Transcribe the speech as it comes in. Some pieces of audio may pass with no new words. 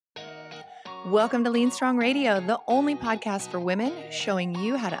Welcome to Lean Strong Radio, the only podcast for women showing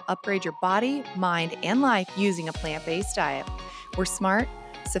you how to upgrade your body, mind, and life using a plant-based diet. We're smart,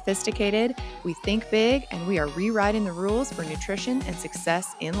 sophisticated, we think big, and we are rewriting the rules for nutrition and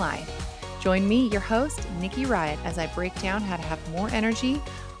success in life. Join me, your host, Nikki Riot, as I break down how to have more energy,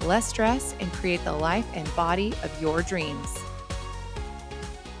 less stress, and create the life and body of your dreams.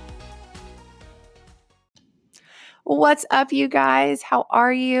 What's up, you guys? How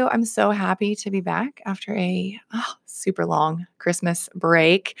are you? I'm so happy to be back after a super long Christmas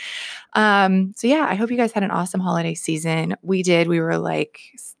break. I hope you guys had an awesome holiday season. We did. We were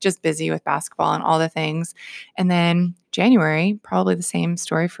just busy with basketball and all the things. And then January, probably the same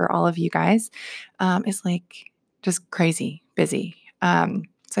story for all of you guys, is just crazy busy. So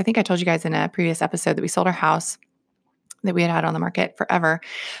I think I told you guys in a previous episode that we sold our house that we had on the market forever.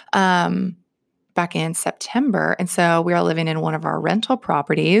 Back in September. And so we are living in one of our rental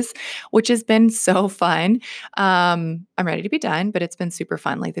properties, which has been so fun. I'm ready to be done, but it's been super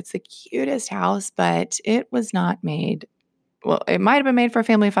fun. It's the cutest house, but it was not made. Well, it might have been made for a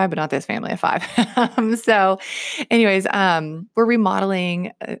family of five, but not this family of five. We're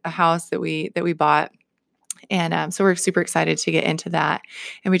remodeling a house that we bought. And so we're super excited to get into that.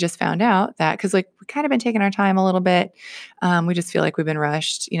 And we just found out that because we've kind of been taking our time a little bit. We just feel like we've been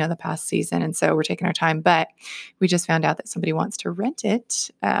rushed, the past season. And so we're taking our time. But we just found out that somebody wants to rent it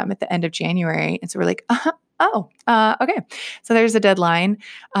at the end of January. And so we're like, okay. So there's a deadline.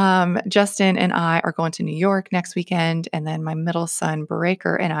 Justin and I are going to New York next weekend. And then my middle son,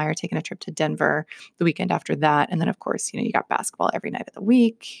 Breaker, and I are taking a trip to Denver the weekend after that. And then, of course, you got basketball every night of the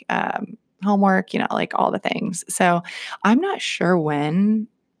week. Homework, all the things. So I'm not sure when.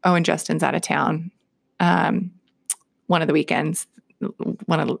 Oh, and Justin's out of town. One of the weekends,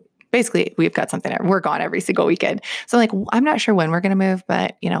 basically we've got something. We're gone every single weekend. So I'm not sure when we're going to move,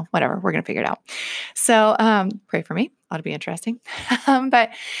 but whatever, we're going to figure it out. So pray for me. Ought to be interesting. But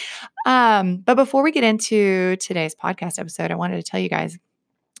before we get into today's podcast episode, I wanted to tell you guys, in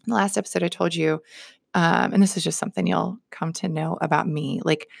the last episode I told you, and this is just something you'll come to know about me.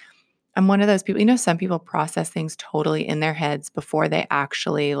 I'm one of those people, some people process things totally in their heads before they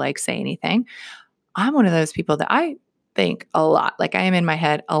actually say anything. I'm one of those people that I think a lot. I am in my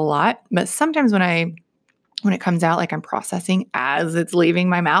head a lot, but sometimes when it comes out, I'm processing as it's leaving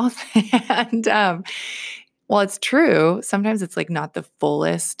my mouth. And while it's true, sometimes it's not the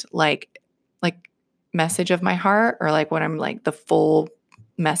fullest message of my heart, or when I'm the full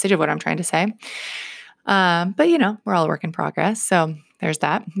message of what I'm trying to say. But we're all a work in progress. So there's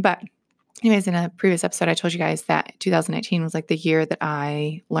that. But anyways, in a previous episode, I told you guys that 2019 was the year that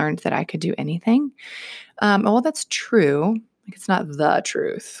I learned that I could do anything. Well, that's true. It's not the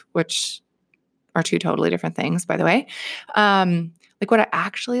truth, which are two totally different things, by the way. What I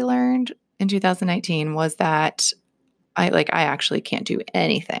actually learned in 2019 was that I actually can't do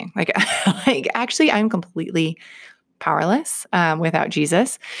anything. Actually, I'm completely powerless without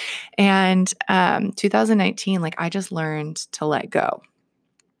Jesus. And 2019, I just learned to let go.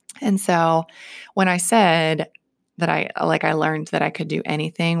 And so when I said that I learned that I could do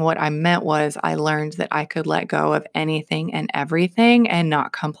anything, what I meant was I learned that I could let go of anything and everything and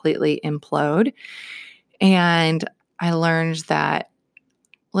not completely implode. And I learned that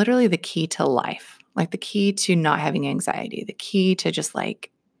literally the key to life, the key to not having anxiety, the key to just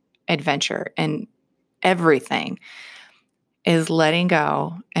adventure and everything is letting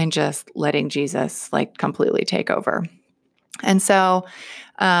go and just letting Jesus completely take over. And so,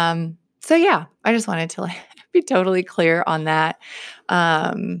 yeah, I just wanted to be totally clear on that.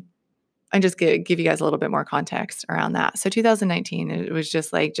 And just give you guys a little bit more context around that. So 2019, it was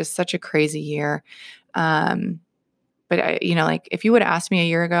just such a crazy year. But if you would have asked me a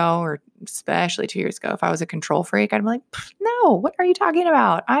year ago, or especially 2 years ago, if I was a control freak, I'd be like, no, what are you talking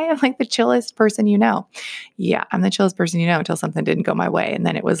about? I am the chillest person you know. Yeah, I'm the chillest person you know until something didn't go my way. And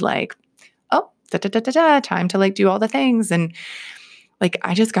then it was time to do all the things. And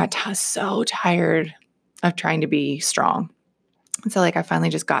I just got so tired of trying to be strong. And so I finally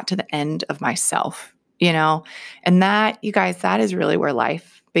just got to the end of myself, and that, you guys, that is really where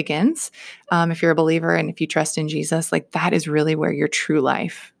life begins. If you're a believer and if you trust in Jesus, that is really where your true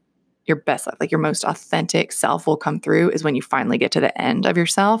life, your best life, your most authentic self will come through, is when you finally get to the end of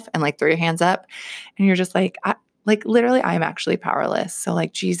yourself and throw your hands up and you're just literally, I'm actually powerless. So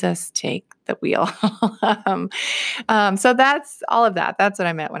Jesus, take the wheel. So that's all of that. That's what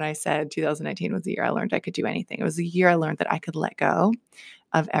I meant when I said 2019 was the year I learned I could do anything. It was the year I learned that I could let go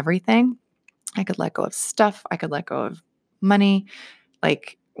of everything. I could let go of stuff. I could let go of money,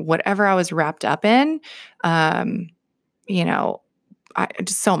 whatever I was wrapped up in,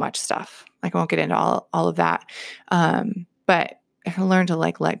 just so much stuff. Like I won't get into all of that. But I learned to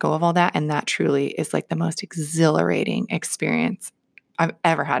like let go of all that. And that truly is like the most exhilarating experience I've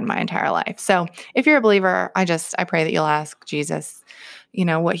ever had in my entire life. So if you're a believer, I pray that you'll ask Jesus,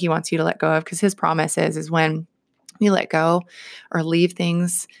 what he wants you to let go of, because his promise is when we let go or leave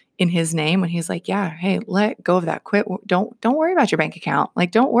things in his name, when he's like, yeah, hey, let go of that. Quit. Don't worry about your bank account. Like,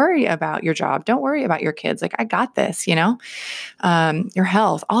 don't worry about your job. Don't worry about your kids. Like, I got this, your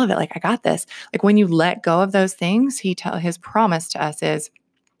health, all of it. Like, I got this. Like when you let go of those things, his promise to us is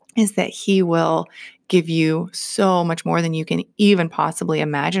that he will give you so much more than you can even possibly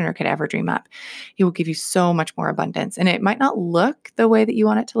imagine or could ever dream up. He will give you so much more abundance. And it might not look the way that you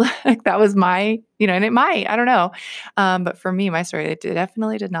want it to look. That was my, and it might, I don't know. But for me, my story, it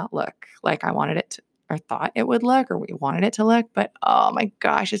definitely did not look like I wanted it to, or thought it would look, or we wanted it to look. But oh my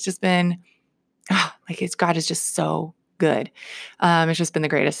gosh, it's just been, God is just so good. It's just been the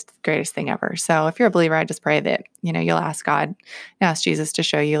greatest thing ever. So if you're a believer, I just pray that, you'll ask Jesus to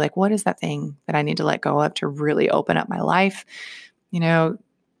show you, like, what is that thing that I need to let go of to really open up my life, to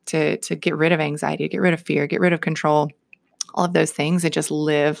get rid of anxiety, get rid of fear, get rid of control, all of those things, and just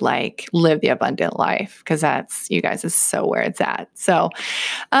live the abundant life. Because that's, you guys, is so where it's at. So,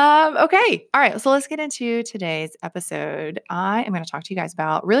 okay. All right. So let's get into today's episode. I am going to talk to you guys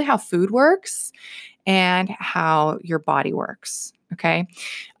about really how food works and how your body works. Okay.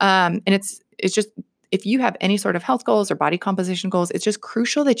 And it's just, if you have any sort of health goals or body composition goals, it's just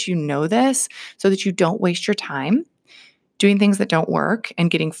crucial that you know this so that you don't waste your time doing things that don't work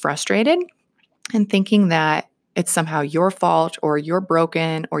and getting frustrated and thinking that it's somehow your fault or you're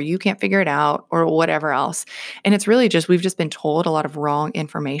broken or you can't figure it out or whatever else. And it's really just, we've just been told a lot of wrong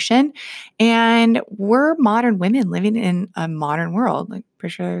information. And we're modern women living in a modern world. Like,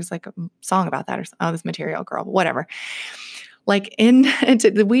 pretty sure there's like a song about that, or this Material Girl, whatever. Like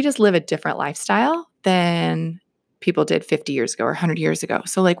we just live a different lifestyle than people did 50 years ago or 100 years ago.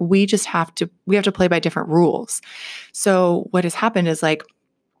 So like we have to play by different rules. So what has happened is like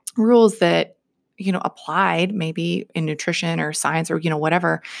rules that applied maybe in nutrition or science or,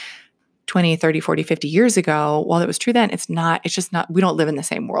 whatever, 20, 30, 40, 50 years ago, while it was true then, it's just not, we don't live in the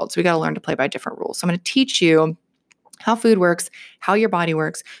same world. So we got to learn to play by different rules. So I'm going to teach you how food works, how your body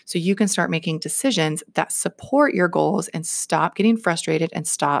works, so you can start making decisions that support your goals and stop getting frustrated and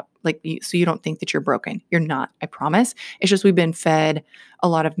so you don't think that you're broken. You're not, I promise. It's just we've been fed a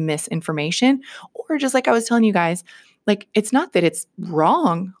lot of misinformation, or just like I was telling you guys, like, it's not that it's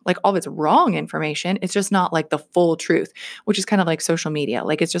wrong, like all of it's wrong information. It's just not like the full truth, which is kind of like social media.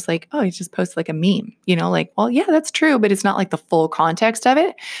 Like, it's just like, oh, you just post like a meme, like, well, yeah, that's true, but it's not like the full context of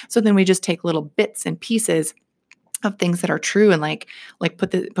it. So then we just take little bits and pieces of things that are true and like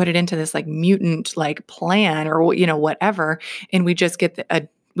put it into this like mutant like plan or whatever, and we just get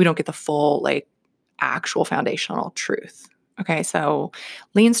we don't get the full like actual foundational truth. Okay, so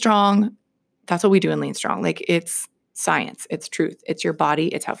Lean Strong, that's what we do in Lean Strong. Like, it's science, it's truth, it's your body,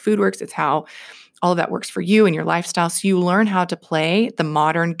 it's how food works, it's how all of that works for you and your lifestyle. So you learn how to play the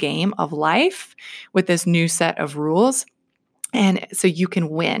modern game of life with this new set of rules. And so you can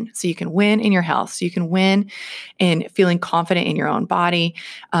win. So you can win in your health. So you can win in feeling confident in your own body.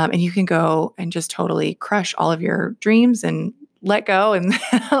 And you can go and just totally crush all of your dreams and let go and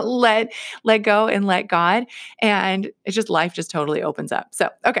let go and let God. And it's just, life just totally opens up. So,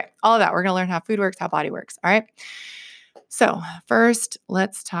 okay, all of that. We're going to learn how food works, how body works. All right. So first,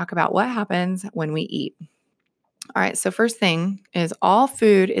 let's talk about what happens when we eat. All right. So first thing is, all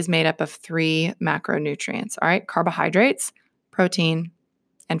food is made up of 3 macronutrients. All right. Carbohydrates, protein,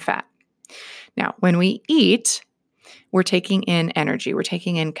 and fat. Now, when we eat, we're taking in energy. We're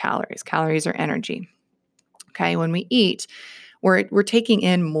taking in calories. Calories are energy. Okay. When we eat, we're taking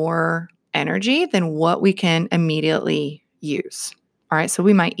in more energy than what we can immediately use. All right. So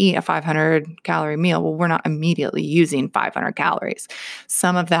we might eat a 500 calorie meal. Well, we're not immediately using 500 calories.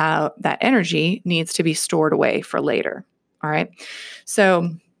 Some of that energy needs to be stored away for later. All right. So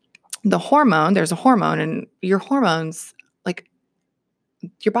there's a hormone, and your hormones, like,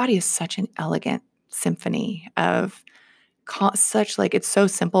 your body is such an elegant symphony of it's so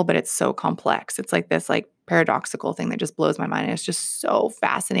simple, but it's so complex. It's like this like paradoxical thing that just blows my mind. And it's just so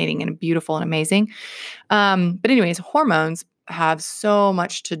fascinating and beautiful and amazing. But anyways, hormones have so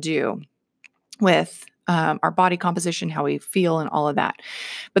much to do with our body composition, how we feel, and all of that.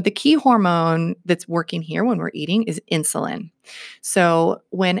 But the key hormone that's working here when we're eating is insulin. So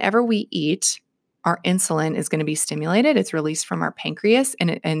whenever we eat, our insulin is going to be stimulated. It's released from our pancreas,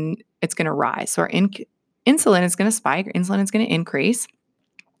 and it's going to rise. So our insulin is going to spike. Insulin is going to increase.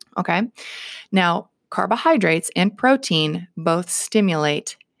 Okay. Now, carbohydrates and protein both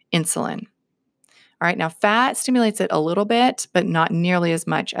stimulate insulin. All right, now fat stimulates it a little bit, but not nearly as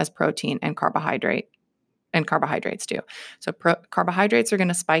much as protein and carbohydrates do. So carbohydrates are going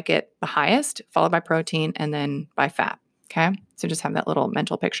to spike it the highest, followed by protein, and then by fat. Okay, so just have that little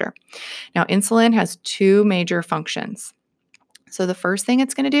mental picture. Now, insulin has two major functions. So the first thing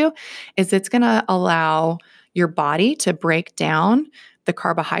it's going to do is it's going to allow your body to break down the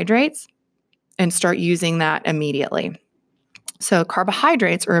carbohydrates and start using that immediately. So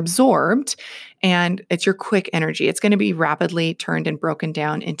carbohydrates are absorbed and it's your quick energy. It's going to be rapidly turned and broken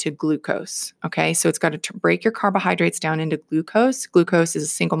down into glucose. Okay. So it's got to break your carbohydrates down into glucose. Glucose is a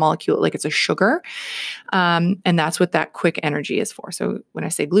single molecule, like it's a sugar. And that's what that quick energy is for. So when I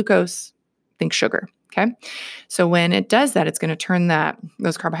say glucose, think sugar. Okay. So when it does that, it's going to turn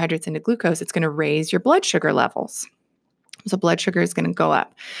those carbohydrates into glucose. It's going to raise your blood sugar levels. So blood sugar is going to go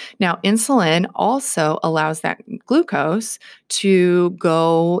up. Now, insulin also allows that glucose to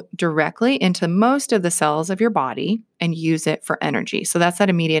go directly into most of the cells of your body and use it for energy. So that's that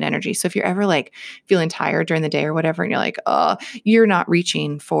immediate energy. So if you're ever like feeling tired during the day or whatever, and you're like, oh, you're not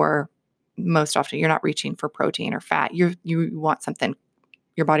reaching for, most often, you're not reaching for protein or fat. You want something.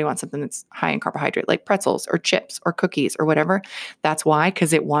 Your body wants something that's high in carbohydrate, like pretzels or chips or cookies or whatever. That's why,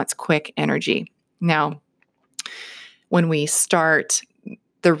 because it wants quick energy. Now, when we start,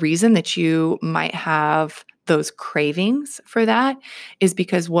 the reason that you might have those cravings for that is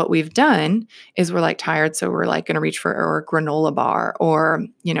because what we've done is we're like tired. So we're like going to reach for a granola bar or,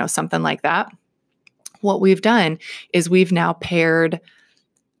 something like that. What we've done is we've now paired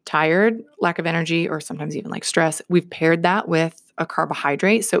tired, lack of energy, or sometimes even like stress. We've paired that with a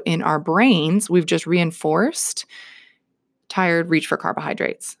carbohydrate. So in our brains, we've just reinforced tired, reach for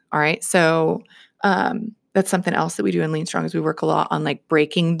carbohydrates. All right. So, that's something else that we do in Lean Strong is we work a lot on like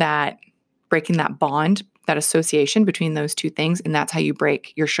breaking that bond, that association between those two things. And that's how you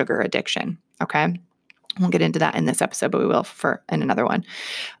break your sugar addiction. Okay. Won't get into that in this episode, but we will in another one.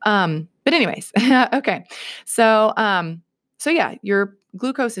 But anyways, okay. So yeah, your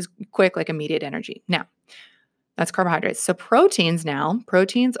glucose is quick, like immediate energy. Now, that's carbohydrates. So proteins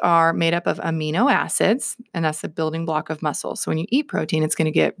are made up of amino acids, and that's the building block of muscle. So when you eat protein, it's going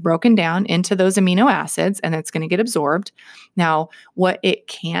to get broken down into those amino acids and it's going to get absorbed. Now, what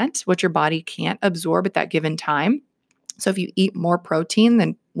your body can't absorb at that given time. So if you eat more protein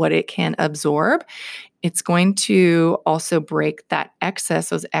than what it can absorb, it's going to also break those excess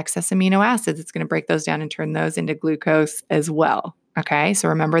amino acids. It's going to break those down and turn those into glucose as well. Okay, so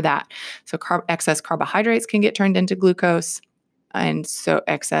remember that. So excess carbohydrates can get turned into glucose, and so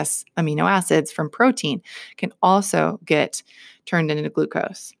excess amino acids from protein can also get turned into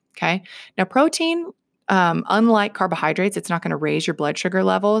glucose. Okay, now protein, unlike carbohydrates, it's not going to raise your blood sugar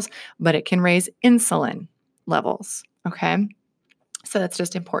levels, but it can raise insulin levels. Okay, so that's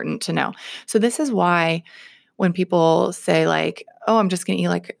just important to know. So this is why when people say like, oh, I'm just going to eat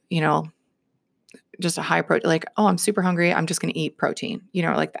like, just a high protein, like, oh, I'm super hungry, I'm just going to eat protein,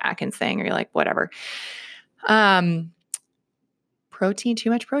 like the Atkins thing, or you're like, whatever. Too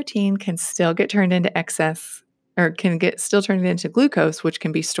much protein can still get turned into excess, or still turned into glucose, which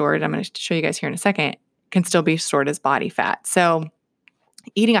can be stored. I'm going to show you guys here in a second, can still be stored as body fat. So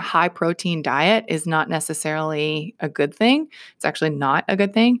eating a high protein diet is not necessarily a good thing. It's actually not a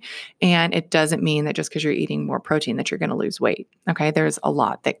good thing. And it doesn't mean that just because you're eating more protein that you're going to lose weight. Okay. There's a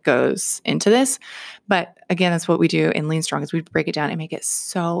lot that goes into this. But again, that's what we do in Lean Strong is we break it down and make it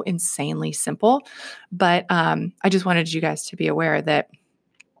so insanely simple. But I just wanted you guys to be aware that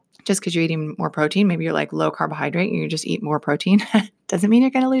just because you're eating more protein, maybe you're like low carbohydrate and you just eat more protein, doesn't mean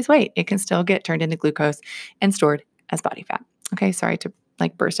you're going to lose weight. It can still get turned into glucose and stored as body fat. Okay. Sorry to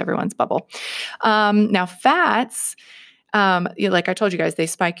burst everyone's bubble. Now fats, like I told you guys, they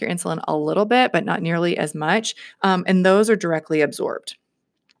spike your insulin a little bit, but not nearly as much. And those are directly absorbed.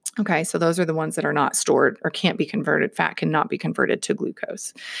 Okay. So those are the ones that are not stored or can't be converted. Fat cannot be converted to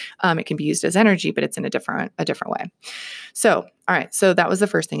glucose. It can be used as energy, but it's in a different way. So, all right. So that was the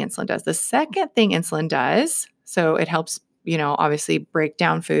first thing insulin does. The second thing insulin does, so it helps, obviously break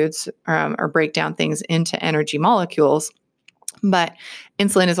down foods, or break down things into energy molecules. But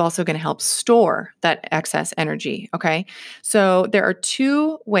insulin is also going to help store that excess energy. Okay. So there are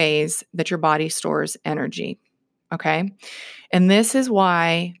two ways that your body stores energy. Okay. And this is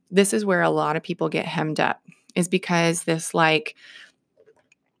where a lot of people get hemmed up, is because this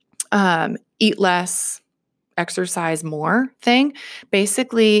eat less, exercise more thing.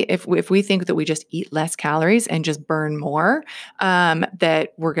 Basically, if we think that we just eat less calories and just burn more,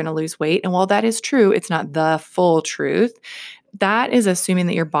 that we're going to lose weight. And while that is true, it's not the full truth. that is assuming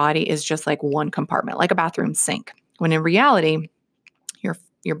that your body is just like one compartment, like a bathroom sink, when in reality,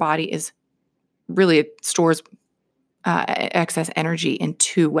 your body is really, it stores excess energy in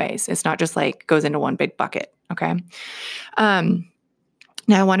two ways. It's not just like goes into one big bucket. Okay.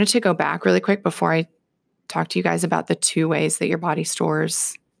 Now I wanted to go back really quick before I talk to you guys about the two ways that your body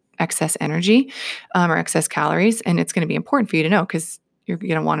stores excess energy or excess calories. And it's going to be important for you to know because you're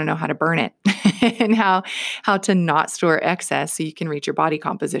going to want to know how to burn it and how to not store excess so you can reach your body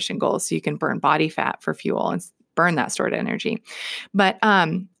composition goals. So you can burn body fat for fuel and burn that stored energy. But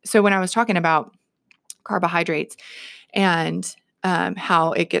so when I was talking about carbohydrates and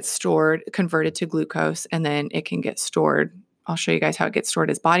how it gets stored, converted to glucose, and then it can get stored. I'll show you guys how it gets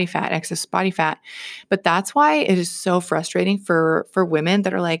stored as body fat, excess body fat. But that's why it is so frustrating for women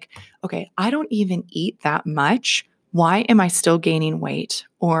that are like, okay, I don't even eat that much. Why am I still gaining weight?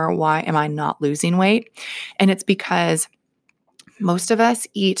 Or why am I not losing weight? And it's because most of us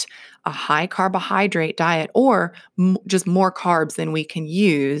eat a high carbohydrate diet or just more carbs than we can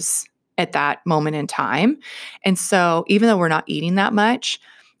use at that moment in time. And so even though we're not eating that much,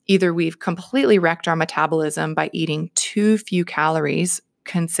 either we've completely wrecked our metabolism by eating too few calories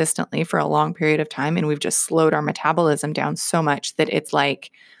consistently for a long period of time, and we've just slowed our metabolism down so much that it's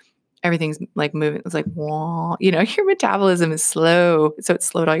like everything's like moving. It's like, whoa, your metabolism is slow. So it's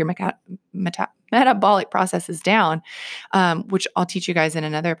slowed all your metabolic processes down, which I'll teach you guys in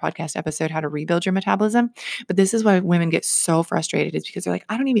another podcast episode how to rebuild your metabolism. But this is why women get so frustrated, is because they're like,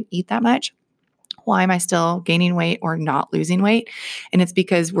 I don't even eat that much. Why am I still gaining weight or not losing weight? And it's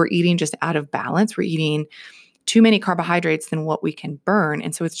because we're eating just out of balance. We're eating too many carbohydrates than what we can burn.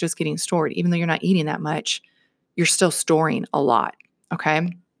 And so it's just getting stored. Even though you're not eating that much, you're still storing a lot. Okay.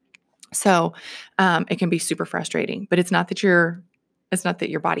 So it can be super frustrating, but it's not that your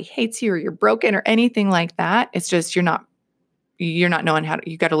body hates you or you're broken or anything like that. It's just you're not knowing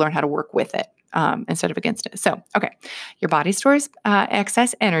you got to learn how to work with it instead of against it. So, okay, your body stores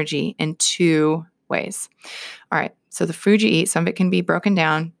excess energy in two ways. All right, so the food you eat, some of it can be broken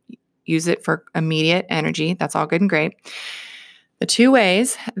down. Use it for immediate energy. That's all good and great. The two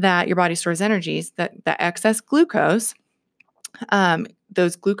ways that your body stores energy is that the excess glucose,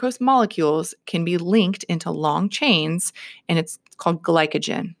 those glucose molecules can be linked into long chains, and it's called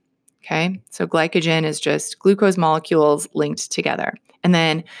glycogen. Okay. So glycogen is just glucose molecules linked together. And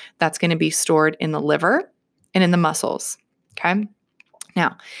then that's going to be stored in the liver and in the muscles. Okay.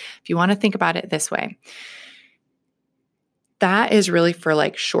 Now, if you want to think about it this way, that is really for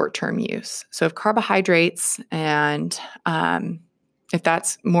like short-term use. So if carbohydrates and if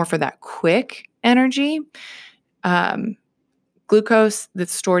that's more for that quick energy, glucose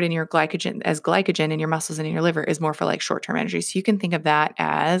that's stored in your glycogen in your muscles and in your liver is more for like short-term energy. So you can think of that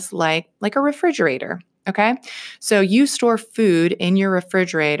as like a refrigerator. Okay. So you store food in your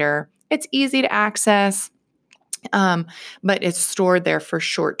refrigerator. It's easy to access, but it's stored there for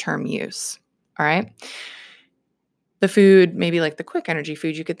short-term use. All right. The food, maybe like the quick energy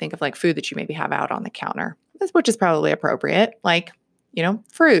food, you could think of like food that you maybe have out on the counter, which is probably appropriate. Like,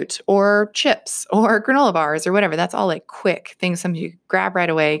 fruit or chips or granola bars or whatever. That's all like quick things, something you grab right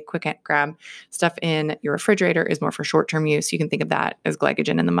away, quick grab. Stuff in your refrigerator is more for short-term use. You can think of that as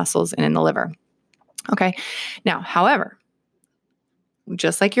glycogen in the muscles and in the liver. Okay. Now, however,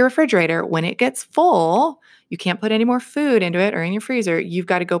 just like your refrigerator, when it gets full, you can't put any more food into it or in your freezer. You've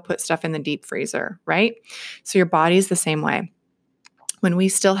got to go put stuff in the deep freezer, right? So your body's the same way. When we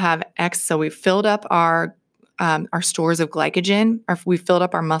still have so we've filled up our stores of glycogen, or if we filled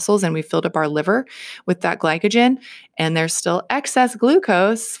up our muscles and we filled up our liver with that glycogen, and there's still excess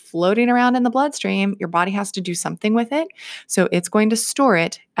glucose floating around in the bloodstream, your body has to do something with it. So it's going to store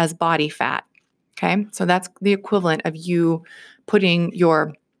it as body fat. Okay. So that's the equivalent of you putting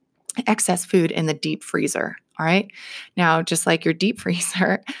your excess food in the deep freezer. All right. Now, just like your deep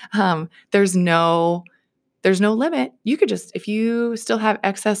freezer, there's no limit. You could just, if you still have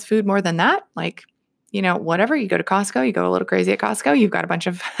excess food more than that, like, whatever, you go to Costco, you go a little crazy at Costco, you've got a bunch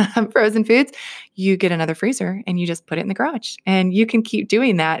of frozen foods, you get another freezer and you just put it in the garage, and you can keep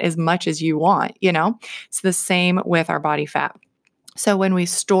doing that as much as you want. It's the same with our body fat. So when we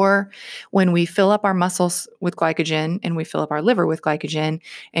fill up our muscles with glycogen and we fill up our liver with glycogen,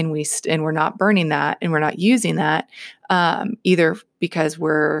 and we're not burning that and we're not using that, either because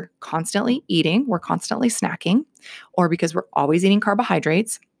we're constantly eating, we're constantly snacking, or because we're always eating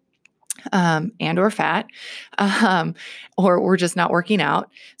carbohydrates, and or fat, or we're just not working out,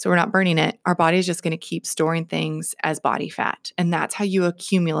 so we're not burning it, our body is just going to keep storing things as body fat. And that's how you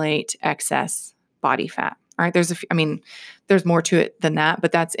accumulate excess body fat. All right. There's more to it than that,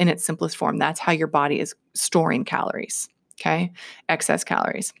 but that's in its simplest form. That's how your body is storing calories. Okay. Excess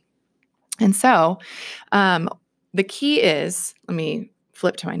calories. And so, the key is, let me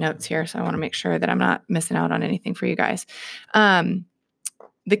flip to my notes here. So I want to make sure that I'm not missing out on anything for you guys.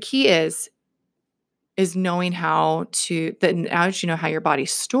 The key is knowing how to, now that you know how your body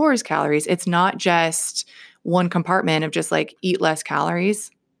stores calories, it's not just one compartment of just like eat less calories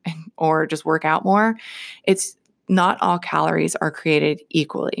or just work out more. It's not all calories are created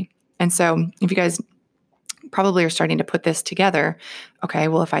equally. And so if you guys probably are starting to put this together, okay,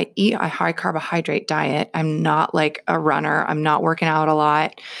 well, if I eat a high carbohydrate diet, I'm not like a runner, I'm not working out a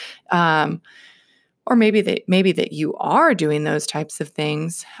lot. Or maybe that you are doing those types of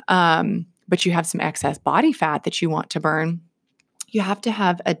things, but you have some excess body fat that you want to burn, you have to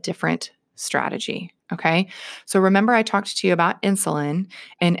have a different strategy. Okay. So remember, I talked to you about insulin,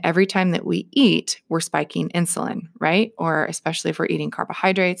 and every time that we eat, we're spiking insulin, right? Or especially if we're eating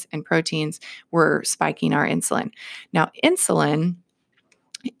carbohydrates and proteins, we're spiking our insulin. Now, insulin,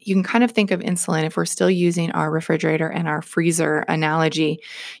 you can kind of think of insulin, if we're still using our refrigerator and our freezer analogy,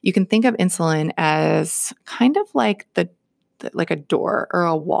 you can think of insulin as kind of like like a door or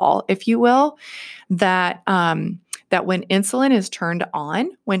a wall, if you will, that that when insulin is turned on,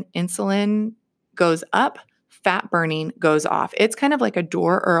 when insulin goes up, fat burning goes off. It's kind of like a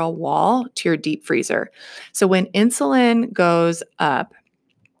door or a wall to your deep freezer. So when insulin goes up,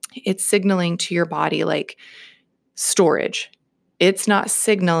 it's signaling to your body like storage. It's not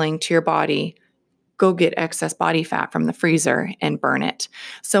signaling to your body, go get excess body fat from the freezer and burn it.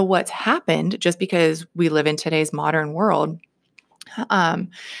 So what's happened, just because we live in today's modern world,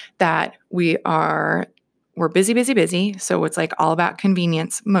 that we're busy, busy, busy. So it's like all about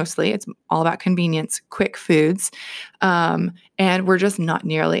convenience. Mostly it's all about convenience, quick foods. And we're just not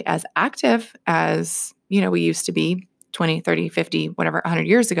nearly as active as, we used to be 20, 30, 50, whatever, 100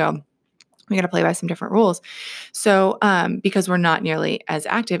 years ago. We got to play by some different rules. So, because we're not nearly as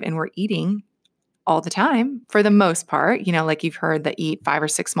active and we're eating all the time for the most part, like you've heard that eat 5 or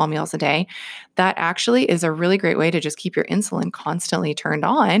 6 small meals a day, that actually is a really great way to just keep your insulin constantly turned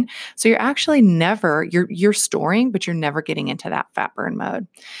on. So you're actually never, you're storing, but you're never getting into that fat burn mode.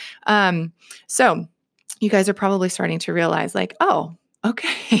 So you guys are probably starting to realize like, oh,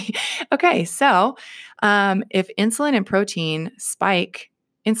 okay. Okay. So, if insulin and protein spike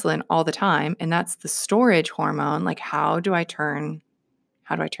insulin all the time, and that's the storage hormone, like how do I turn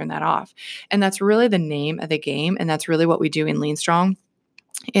that off? And that's really the name of the game. And that's really what we do in Lean Strong,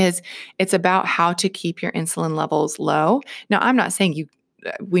 is it's about how to keep your insulin levels low. Now, I'm not saying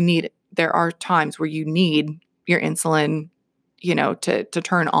there are times where you need your insulin, to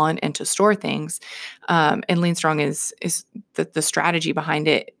turn on and to store things. And Lean Strong is the strategy behind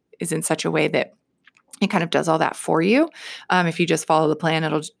it is in such a way that it kind of does all that for you. If you just follow the plan,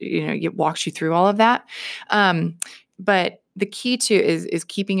 it'll, it walks you through all of that. But the key to is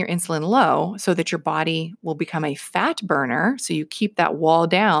keeping your insulin low so that your body will become a fat burner. So you keep that wall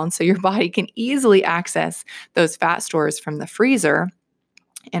down so your body can easily access those fat stores from the freezer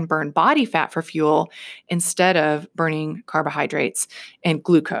and burn body fat for fuel instead of burning carbohydrates and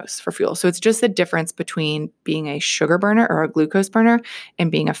glucose for fuel. So it's just the difference between being a sugar burner or a glucose burner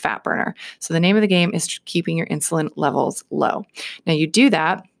and being a fat burner. So the name of the game is keeping your insulin levels low. Now you do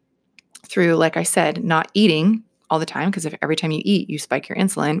that through, like I said, not eating all the time, because if every time you eat, you spike your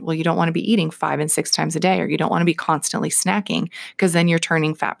insulin, well, you don't want to be eating 5 and 6 times a day, or you don't want to be constantly snacking, because then you're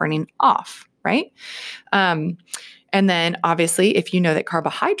turning fat burning off, right? And then obviously, if you know that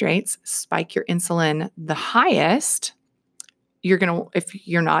carbohydrates spike your insulin the highest, if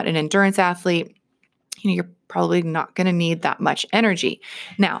you're not an endurance athlete, you're probably not going to need that much energy.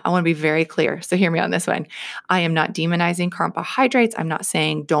 Now, I want to be very clear. So hear me on this one. I am not demonizing carbohydrates. I'm not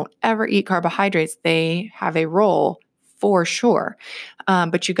saying don't ever eat carbohydrates. They have a role for sure.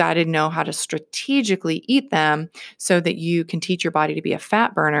 But you got to know how to strategically eat them so that you can teach your body to be a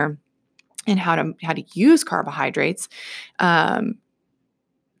fat burner, and how to use carbohydrates to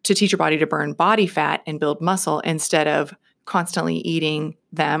teach your body to burn body fat and build muscle instead of constantly eating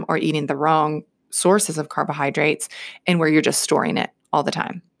them or eating the wrong sources of carbohydrates and where you're just storing it all the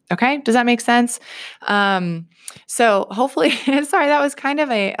time. Okay. Does that make sense? So hopefully, sorry, that was kind of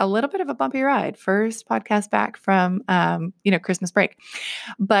a little bit of a bumpy ride. First podcast back from, Christmas break,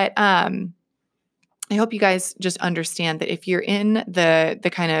 but, I hope you guys just understand that if you're in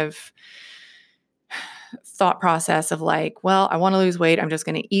the kind of thought process of like, well, I want to lose weight, I'm just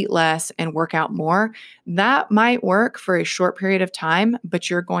going to eat less and work out more, that might work for a short period of time, but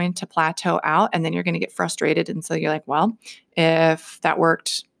you're going to plateau out and then you're going to get frustrated. And so you're like, well, if that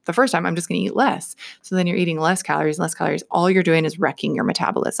worked the first time, I'm just going to eat less. So then you're eating less calories. All you're doing is wrecking your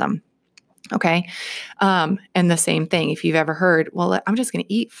metabolism. Okay. And the same thing, if you've ever heard, well, I'm just going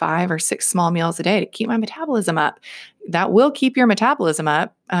to eat 5 or 6 small meals a day to keep my metabolism up. That will keep your metabolism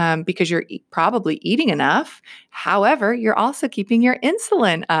up because you're probably eating enough. However, you're also keeping your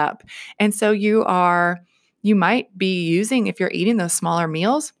insulin up. And so you might be using, if you're eating those smaller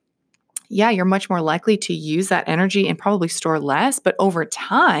meals, yeah, you're much more likely to use that energy and probably store less. But over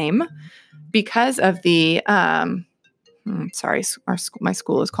time, because of the, sorry, my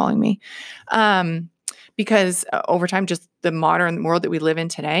school is calling me. Because over time, just the modern world that we live in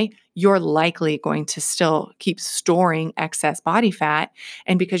today, you're likely going to still keep storing excess body fat.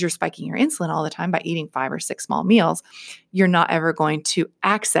 And because you're spiking your insulin all the time by eating 5 or 6 small meals, you're not ever going to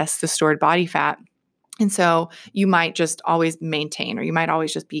access the stored body fat. And so you might just always maintain, or you might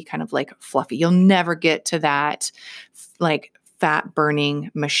always just be kind of like fluffy. You'll never get to that like fat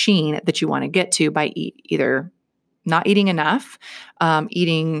burning machine that you want to get to by either not eating enough,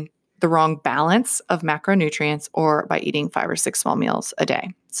 eating the wrong balance of macronutrients, or by eating 5 or 6 small meals a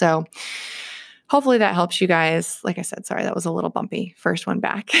day. So hopefully that helps you guys. Like I said, sorry, that was a little bumpy. First one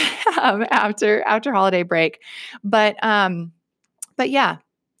back after holiday break. But yeah,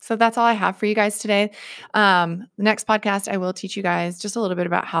 so that's all I have for you guys today. The next podcast, I will teach you guys just a little bit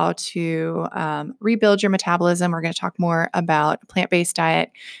about how to rebuild your metabolism. We're going to talk more about a plant-based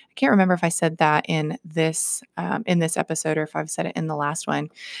diet. I can't remember if I said that in this episode or if I've said it in the last one.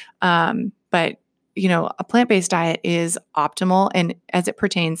 But a plant-based diet is optimal, and as it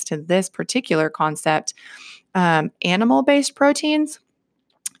pertains to this particular concept, animal-based proteins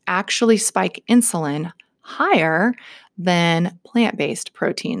actually spike insulin higher than plant-based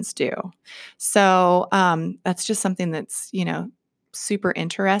proteins do. So that's just something that's, super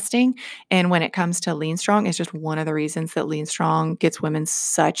interesting. And when it comes to Lean Strong, it's just one of the reasons that Lean Strong gets women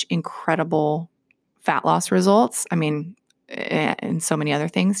such incredible fat loss results. I mean, and so many other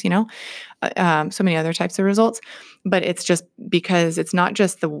things, so many other types of results. But it's just because it's not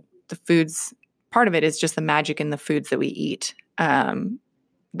just the foods. Part of it is just the magic in the foods that we eat. And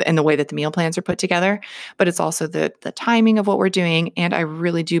the way that the meal plans are put together, but it's also the timing of what we're doing. And I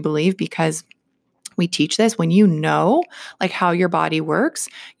really do believe, because we teach this, when you know like how your body works,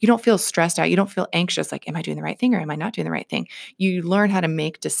 you don't feel stressed out. You don't feel anxious. Like, am I doing the right thing or am I not doing the right thing? You learn how to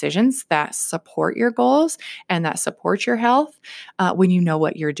make decisions that support your goals and that support your health when you know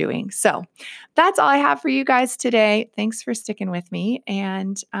what you're doing. So that's all I have for you guys today. Thanks for sticking with me.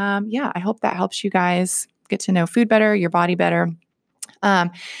 And I hope that helps you guys get to know food better, your body better.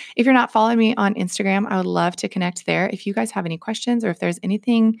 If you're not following me on Instagram, I would love to connect there. If you guys have any questions, or if there's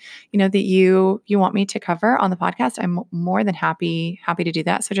anything, that you want me to cover on the podcast, I'm more than happy to do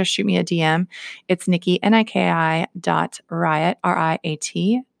that. So just shoot me a DM. It's Niki, NIKI.Riat,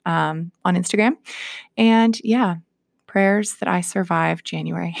 RIAT, on Instagram. And prayers that I survive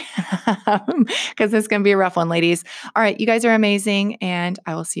January, because it's going to be a rough one, ladies. All right. You guys are amazing. And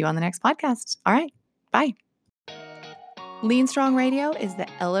I will see you on the next podcast. All right. Bye. Lean Strong Radio is the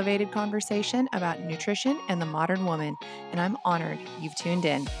elevated conversation about nutrition and the modern woman, and I'm honored you've tuned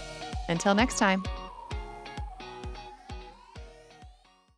in. Until next time.